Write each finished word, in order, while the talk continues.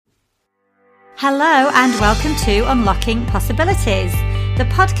Hello and welcome to Unlocking Possibilities, the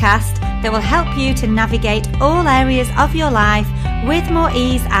podcast that will help you to navigate all areas of your life with more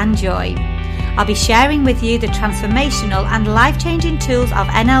ease and joy. I'll be sharing with you the transformational and life-changing tools of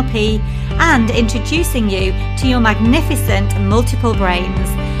NLP and introducing you to your magnificent multiple brains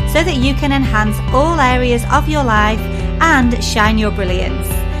so that you can enhance all areas of your life and shine your brilliance.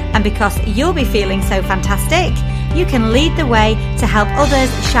 And because you'll be feeling so fantastic, you can lead the way to help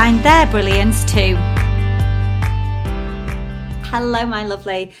others shine their brilliance too. Hello, my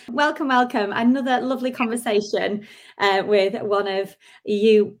lovely. Welcome. Another lovely conversation with one of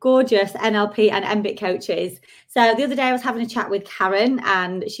you gorgeous NLP and MBIT coaches. So the other day I was having a chat with Karen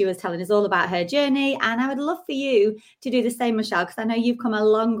and she was telling us all about her journey. And I would love for you to do the same, Michelle, because I know you've come a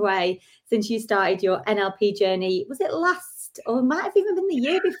long way since you started your NLP journey. Was it last? Or it might have even been the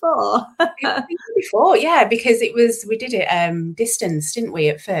year before. Before, yeah, because we did it distance, didn't we,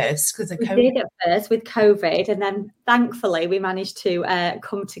 at first? Because we did at first with COVID, and then thankfully we managed to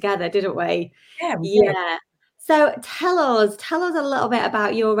come together, didn't we? Yeah. So tell us a little bit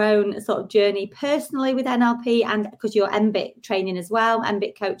about your own sort of journey personally with NLP, and because you're MBIT training as well,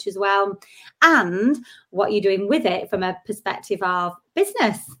 MBIT coach as well, and what you're doing with it from a perspective of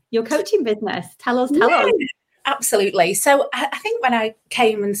business, your coaching business. Tell us. Absolutely. So I think when I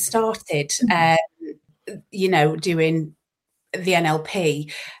came and started, doing the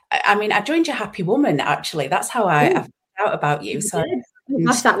NLP, I mean, I joined Your Happy Woman, actually. That's how I found out about you. So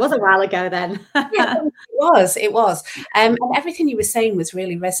gosh, that was a while ago then. Yeah, it was. And everything you were saying was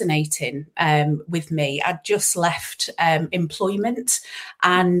really resonating with me. I'd just left employment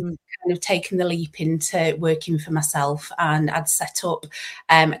and kind of taken the leap into working for myself, and I'd set up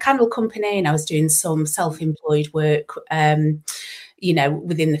a candle company, and I was doing some self-employed work, within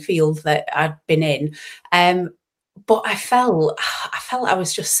the field that I'd been in. But I felt I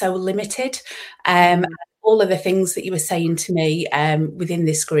was just so limited. All of the things that you were saying to me within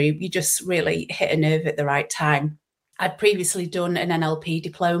this group, you just really hit a nerve at the right time. I'd previously done an NLP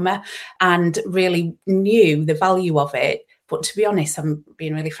diploma and really knew the value of it. But to be honest, I'm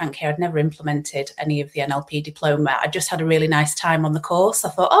being really frank here, I'd never implemented any of the NLP diploma. I just had a really nice time on the course. I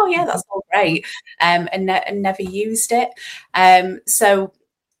thought, oh yeah, that's all great, and never used it. So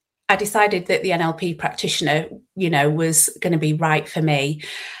I decided that the NLP practitioner, was going to be right for me.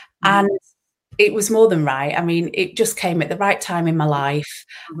 And it was more than right. I mean, it just came at the right time in my life.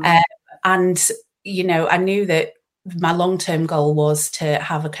 And, I knew that my long-term goal was to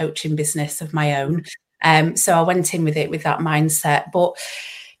have a coaching business of my own. So I went in with it with that mindset. But,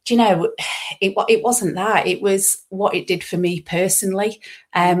 it wasn't that. It was what it did for me personally.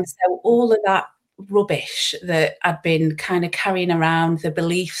 So all of that rubbish that I'd been kind of carrying around, the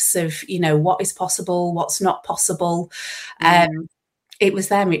beliefs of, what is possible, what's not possible, it was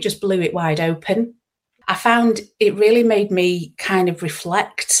them. It just blew it wide open. I found it really made me kind of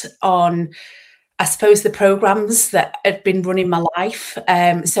reflect on, I suppose, the programs that had been running my life.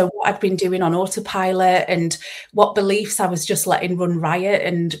 So what I'd been doing on autopilot and what beliefs I was just letting run riot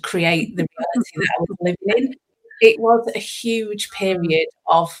and create the reality that I was living in. It was a huge period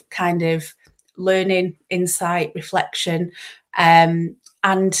of kind of learning, insight, reflection,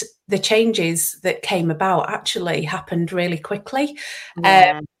 and the changes that came about actually happened really quickly.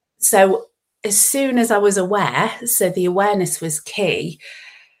 So as soon as I was aware, so the awareness was key,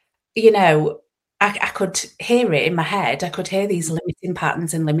 I could hear it in my head. I could hear these limiting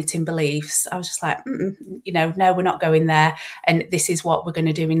patterns and limiting beliefs. I was just like, no, we're not going there. And this is what we're going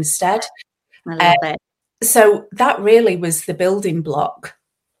to do instead. I love it. So that really was the building block.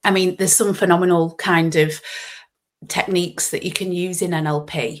 I mean, there's some phenomenal kind of techniques that you can use in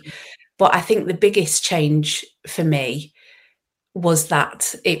NLP. But I think the biggest change for me was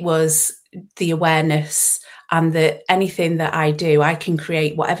that it was the awareness, and that anything that I do, I can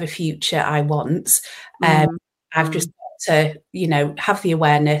create whatever future I want. I've just got to, have the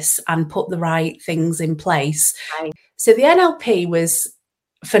awareness and put the right things in place. Right. So the NLP was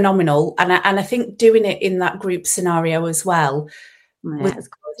phenomenal. And I think doing it in that group scenario as well was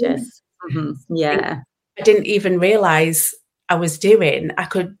gorgeous. Yeah. I didn't even realise I was doing.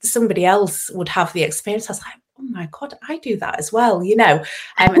 Somebody else would have the experience. I was like, oh my God, I do that as well,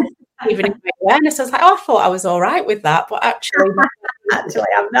 even in my awareness, I was like, I thought I was all right with that, but actually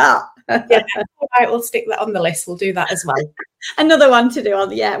I'm not. Yeah, all right, we'll stick that on the list. We'll do that as well. Another one to do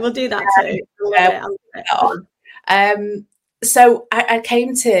on. Yeah, we'll do that too. So I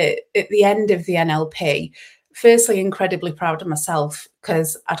came to, at the end of the NLP, firstly, incredibly proud of myself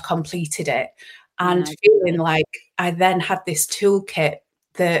because I'd completed it, and feeling like I then had this toolkit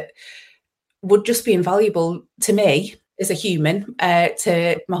that would just be invaluable to me as a human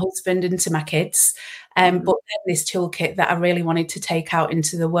to my husband and to my kids. But then this toolkit that I really wanted to take out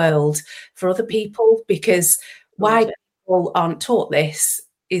into the world for other people, because why people aren't taught this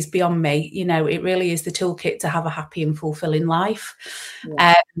is beyond me. You know, it really is the toolkit to have a happy and fulfilling life.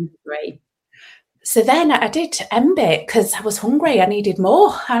 Great. So then I did MBIT because I was hungry. I needed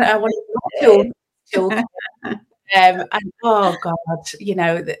more. I wanted more toolkit. And oh God, you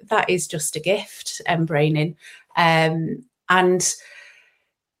know, that is just a gift, embraining. And,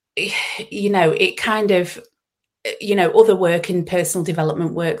 you know, it kind of, you know, other work in personal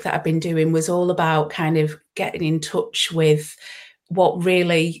development work that I've been doing was all about kind of getting in touch with what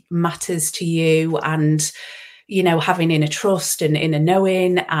really matters to you, and, you know, having inner trust and inner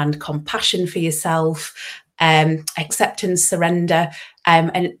knowing and compassion for yourself, acceptance, surrender.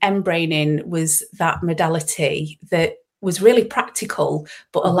 And embraining was that modality that was really practical,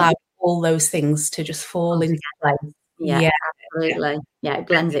 but allowed all those things to just fall into place. Yeah, absolutely. Yeah, it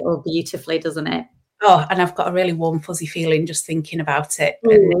blends it all beautifully, doesn't it? Oh, and I've got a really warm, fuzzy feeling just thinking about it.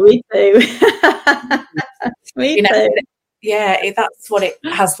 Ooh, me too. Me too. Yeah, that's what it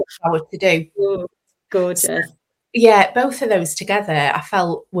has the power to do. Ooh, gorgeous. Yeah, both of those together I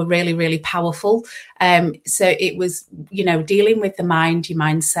felt were really, really powerful. So it was, you know, dealing with the mind, your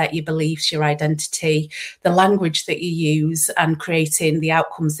mindset, your beliefs, your identity, the language that you use, and creating the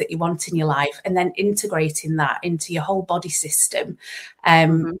outcomes that you want in your life, and then integrating that into your whole body system,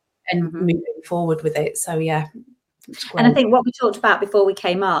 and moving forward with it. So yeah. And I think what we talked about before we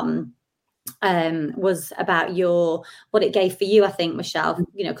came on was about what it gave for you, I think, Michelle,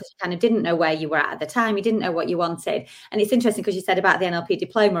 you know, because you kind of didn't know where you were at the time. You didn't know what you wanted. And it's interesting because you said about the NLP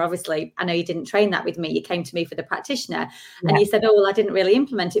diploma, obviously, I know you didn't train that with me. You came to me for the practitioner and you said, oh, well, I didn't really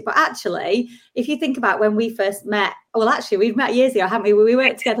implement it. But actually, if you think about when we first met, well, actually, we've met years ago, haven't we? We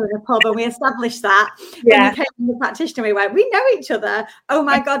worked together in a pub and we established that. When you came to the practitioner, we went, we know each other. Oh,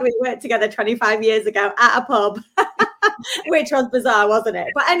 my God, we worked together 25 years ago at a pub, which was bizarre, wasn't it?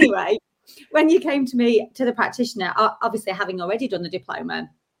 But anyway, when you came to me, to the practitioner, obviously having already done the diploma,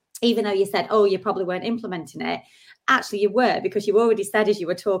 even though you said, oh, you probably weren't implementing it, actually you were, because you already said as you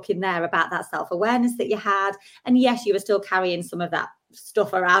were talking there about that self-awareness that you had. And yes, you were still carrying some of that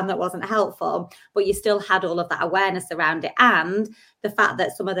stuff around that wasn't helpful, but you still had all of that awareness around it. And the fact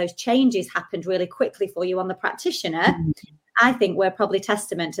that some of those changes happened really quickly for you on the practitioner, I think we're probably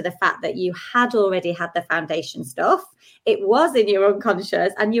testament to the fact that you had already had the foundation stuff. It was in your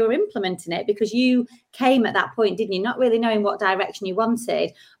unconscious and you were implementing it because you came at that point, didn't you? Not really knowing what direction you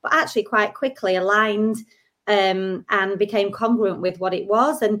wanted, but actually quite quickly aligned and became congruent with what it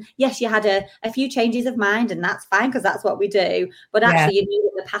was. And yes, you had a few changes of mind, and that's fine because that's what we do. But actually you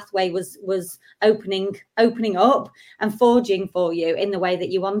knew that the pathway was opening up and forging for you in the way that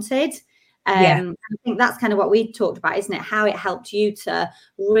you wanted. I think that's kind of what we talked about, isn't it? How it helped you to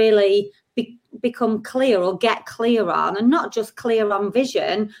really become clear or get clear on, and not just clear on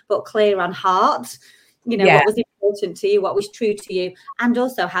vision, but clear on heart. You know, what was important to you, what was true to you, and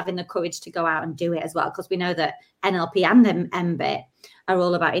also having the courage to go out and do it as well. Because we know that NLP and MBIT are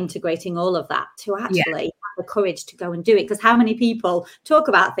all about integrating all of that to actually have the courage to go and do it. Because how many people talk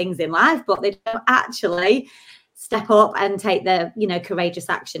about things in life, but they don't actually step up and take the, you know, courageous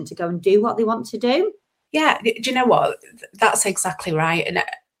action to go and do what they want to do. Yeah. Do you know what? That's exactly right. And,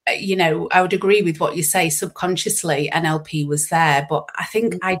 you know, I would agree with what you say. Subconsciously, NLP was there, but I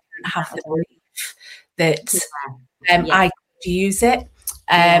think I didn't have the belief that I could use it,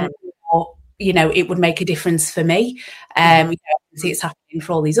 or, you know, it would make a difference for me. You know, it's happening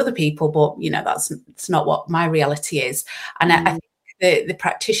for all these other people, but, you know, it's not what my reality is. And I think the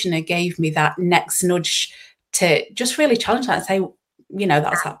practitioner gave me that next nudge to just really challenge that and say, you know,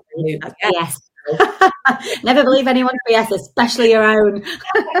 that's absolutely yes. Never believe anyone's BS, especially your own.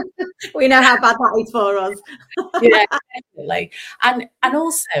 We know how bad that is for us. Yeah, definitely. And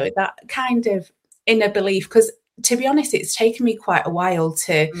also that kind of inner belief, because to be honest, it's taken me quite a while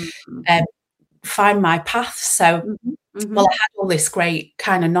to find my path. So, well, I had all this great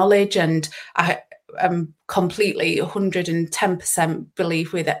kind of knowledge, and I am completely 110%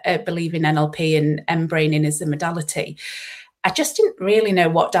 believe in NLP and embraining as a modality. I just didn't really know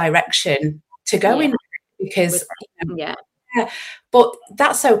what direction to go in, because but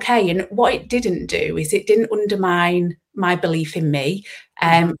that's okay. And what it didn't do is it didn't undermine my belief in me.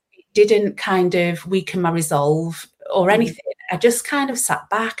 It didn't kind of weaken my resolve or anything. I just kind of sat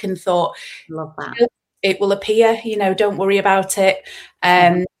back and thought, love that. It will appear, you know, don't worry about it.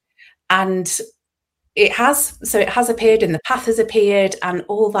 And it has. So it has appeared, and the path has appeared, and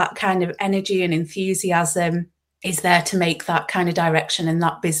all that kind of energy and enthusiasm is there to make that kind of direction and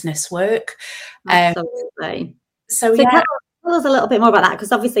that business work. Absolutely. So yeah. Tell us a little bit more about that,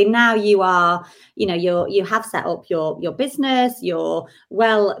 because obviously now you are, you have set up your business, you're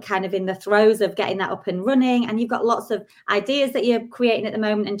well kind of in the throes of getting that up and running, and you've got lots of ideas that you're creating at the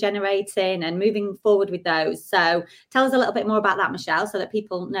moment and generating and moving forward with those. So tell us a little bit more about that, Michelle, so that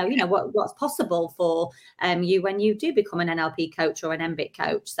people know, what's possible for you when you do become an NLP coach or an MBIT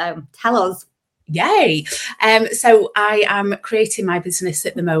coach. So tell us. Yay. So I am creating my business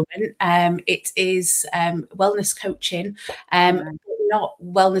at the moment. It is wellness coaching, not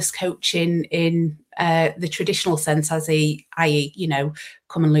wellness coaching in the traditional sense, i.e.,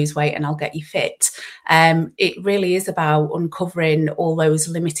 come and lose weight and I'll get you fit. It really is about uncovering all those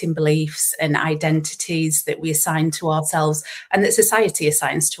limiting beliefs and identities that we assign to ourselves and that society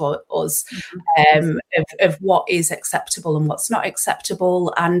assigns to us, of what is acceptable and what's not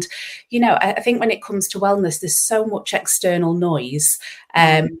acceptable. And, I think when it comes to wellness, there's so much external noise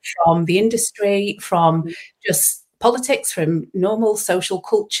from the industry, from just politics, from normal social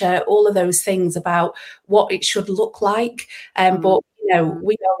culture, all of those things about what it should look like. But,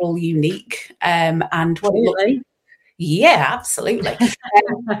 we are all unique. And what it looks like, yeah, absolutely.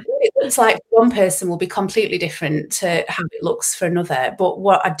 What it looks like for one person will be completely different to how it looks for another. But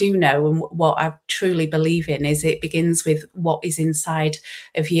what I do know and what I truly believe in is it begins with what is inside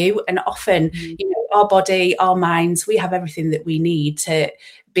of you. And often, our body, our minds, we have everything that we need to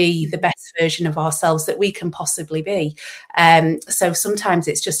be the best version of ourselves that we can possibly be. So sometimes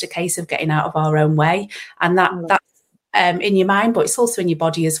it's just a case of getting out of our own way, and that's in your mind, but it's also in your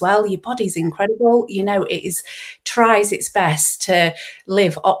body as well. Your body's incredible. It tries its best to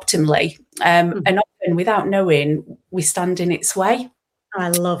live optimally, and often without knowing, we stand in its way. I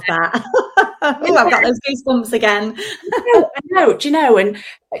love that. Oh, I've got those goosebumps again. I know. Do you know? And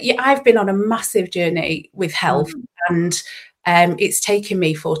I've been on a massive journey with health, and it's taken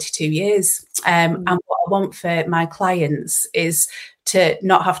me 42 years. And what I want for my clients is to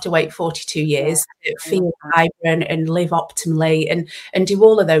not have to wait 42 years to feel vibrant and live optimally and do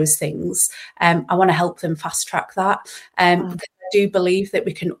all of those things. I want to help them fast track that. Because I do believe that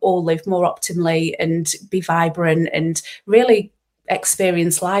we can all live more optimally and be vibrant and really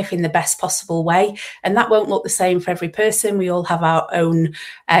experience life in the best possible way. And that won't look the same for every person. We all have our own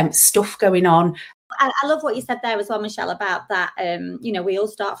stuff going on. I love what you said there as well, Michelle, about that. We all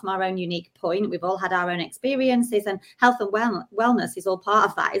start from our own unique point. We've all had our own experiences, and health and wellness is all part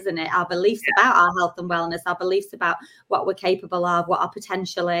of that, isn't it? Our beliefs about our health and wellness, our beliefs about what we're capable of, what our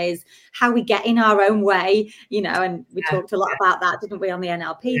potential is, how we get in our own way, and we talked a lot about that, didn't we, on the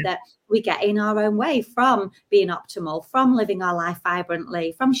NLP, that we get in our own way from being optimal, from living our life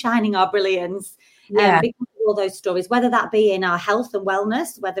vibrantly, from shining our brilliance. Because of all those stories, whether that be in our health and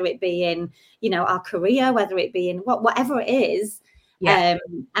wellness, whether it be in, our career, whether it be in whatever it is. And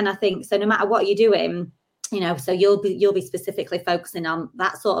I think, so no matter what you're doing, so you'll be specifically focusing on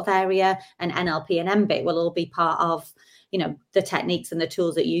that sort of area, and NLP and MBIT will all be part of, the techniques and the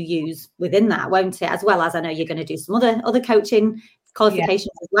tools that you use within that, won't it? As well as, I know you're going to do some other coaching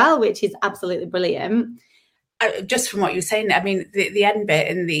qualifications as well, which is absolutely brilliant. Just from what you were saying, I mean, the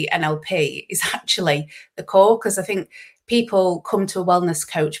MBIT and the NLP is actually the core, because I think people come to a wellness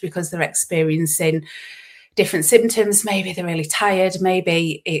coach because they're experiencing different symptoms. Maybe they're really tired.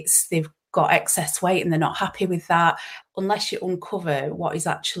 Maybe they've got excess weight and they're not happy with that. Unless you uncover what is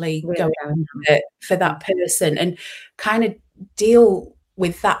actually going on for that person and kind of deal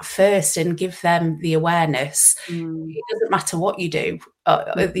with that first and give them the awareness. It doesn't matter what you do at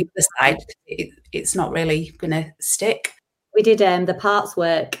the other side, it's not really going to stick. We did the parts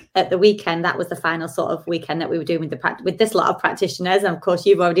work at the weekend. That was the final sort of weekend that we were doing with this lot of practitioners. And of course,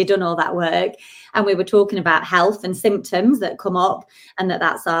 you've already done all that work. And we were talking about health and symptoms that come up, and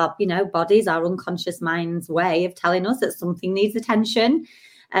that's our, bodies, our unconscious mind's way of telling us that something needs attention.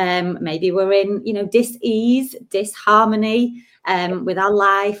 Maybe we're in, dis-ease, disharmony with our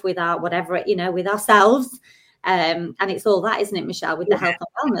life, with our whatever, with ourselves. And it's all that, isn't it, Michelle, with the health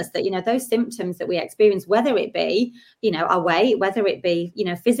and wellness, that, those symptoms that we experience, whether it be, our weight, whether it be,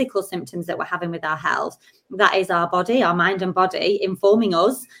 physical symptoms that we're having with our health, that is our body, our mind and body informing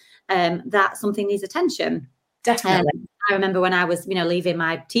us that something needs attention. Definitely. I remember when I was, leaving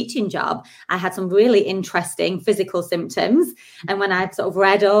my teaching job, I had some really interesting physical symptoms. And when I sort of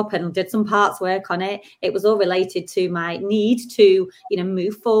read up and did some parts work on it, it was all related to my need to,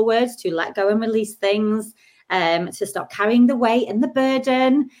 move forward, to let go and release things. To stop carrying the weight and the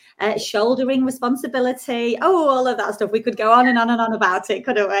burden, shouldering responsibility. All of that stuff. We could go on and on and on about it,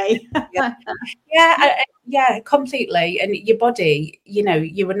 couldn't we? Yeah, completely. And your body,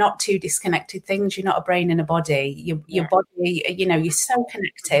 you are not two disconnected things. You're not a brain and a body. Your body, you're so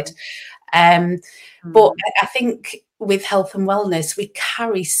connected. But I think with health and wellness, we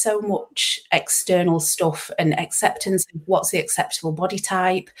carry so much external stuff and acceptance of what's the acceptable body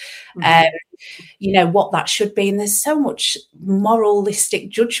type, what that should be. And there's so much moralistic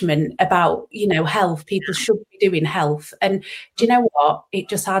judgment about, health. People should be doing health. And do you know what? It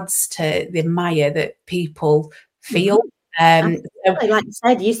just adds to the mire that people feel. Like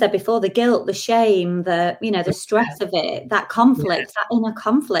you said before, the guilt, the shame, the stress of it, that conflict, that inner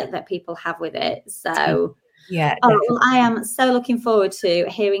conflict that people have with it. So well, I am so looking forward to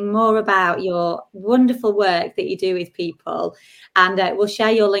hearing more about your wonderful work that you do with people, and we'll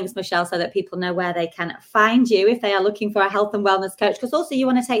share your links, Michelle, so that people know where they can find you if they are looking for a health and wellness coach, because also you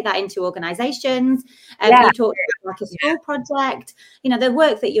want to take that into organizations. You talked about like a school project. The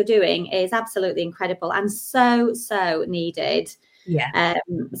work that you're doing is absolutely incredible and so needed.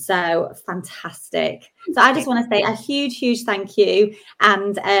 So fantastic. So I just want to say a huge thank you,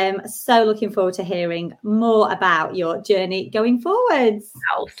 and so looking forward to hearing more about your journey going forwards.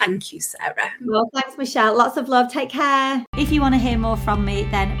 Oh, thank you, Sarah. Well, thanks, Michelle. Lots of love. Take care. If you want to hear more from me,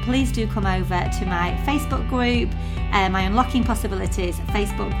 then please do come over to my Facebook group, my Unlocking Possibilities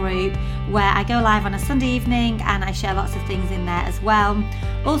Facebook group, where I go live on a Sunday evening and I share lots of things in there as well.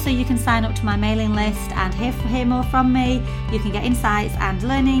 Also, you can sign up to my mailing list and hear more from me. You can get insights and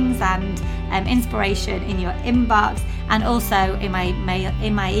learnings and inspiration in your inbox, and also in my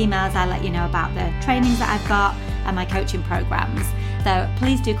emails I let you know about the trainings that I've got and my coaching programs. So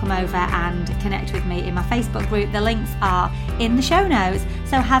please do come over and connect with me in my Facebook group. The links are in the show notes.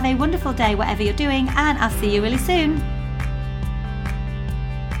 So have a wonderful day whatever you're doing, and I'll see you really soon.